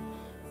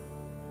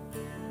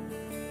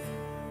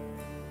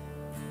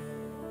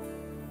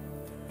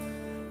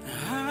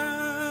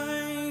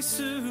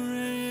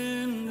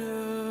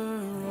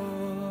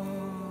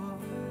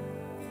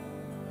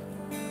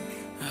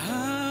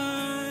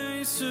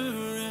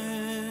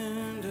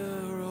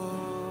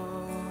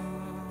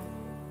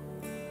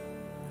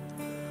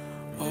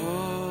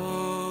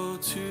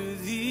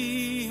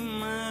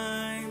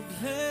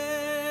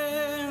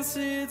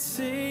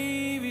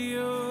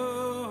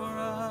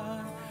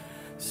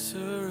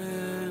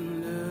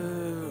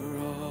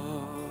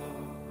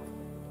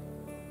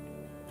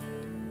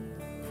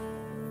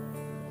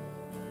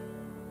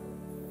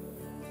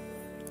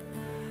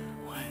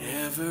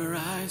 Whatever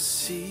I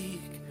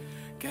seek,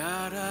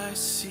 God, I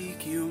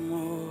seek you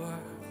more.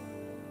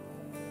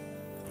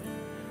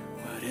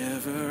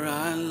 Whatever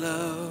I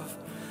love,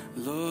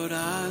 Lord,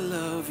 I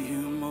love you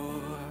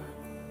more.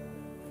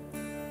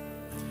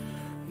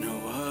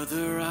 No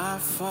other I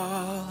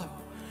follow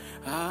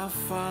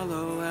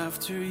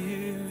after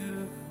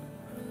you.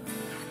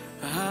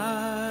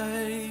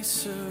 I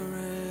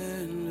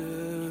surrender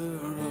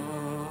all.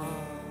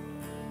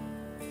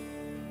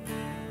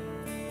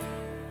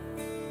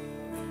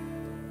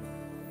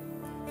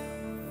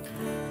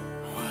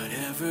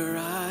 Whatever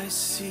I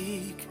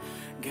seek,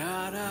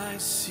 God, I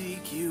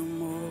seek you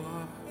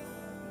more.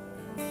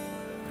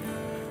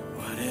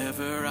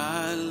 Whatever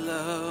I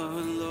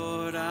love,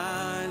 Lord,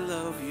 I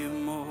love you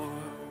more.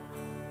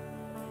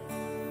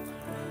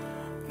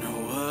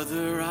 No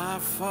other I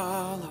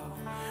follow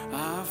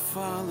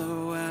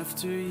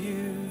after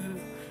you.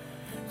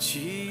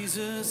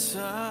 Jesus,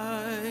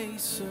 I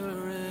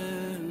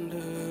surrender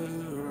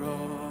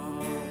all.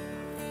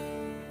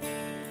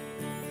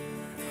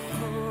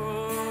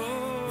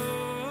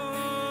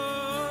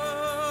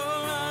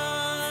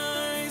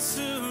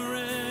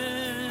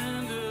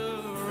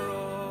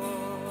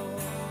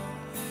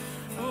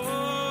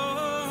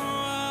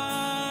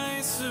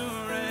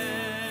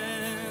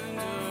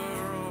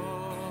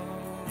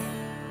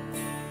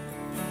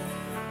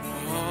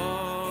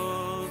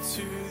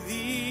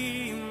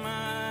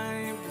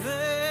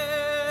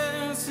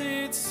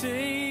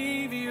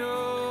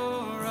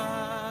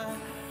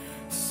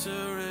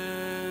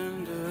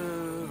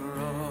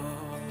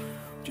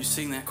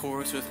 Sing that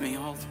chorus with me.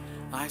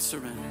 I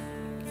surrender.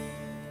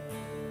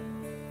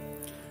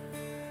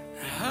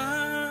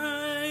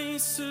 I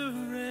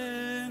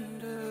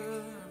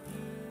surrender.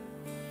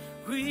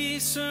 We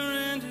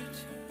surrendered.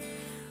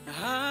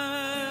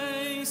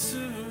 I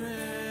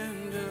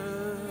surrender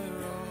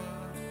all.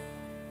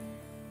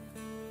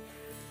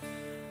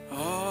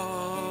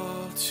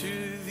 to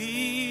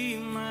thee,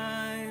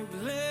 my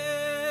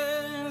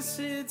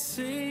blessed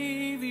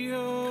Savior,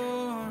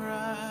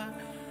 I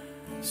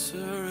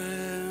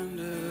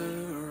surrender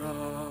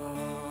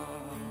all.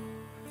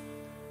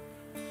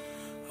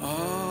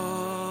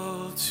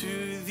 All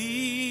to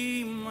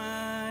thee,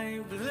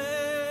 my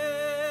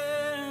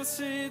blessed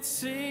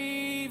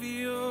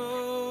Savior,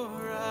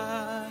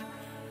 I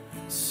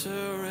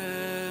surrender.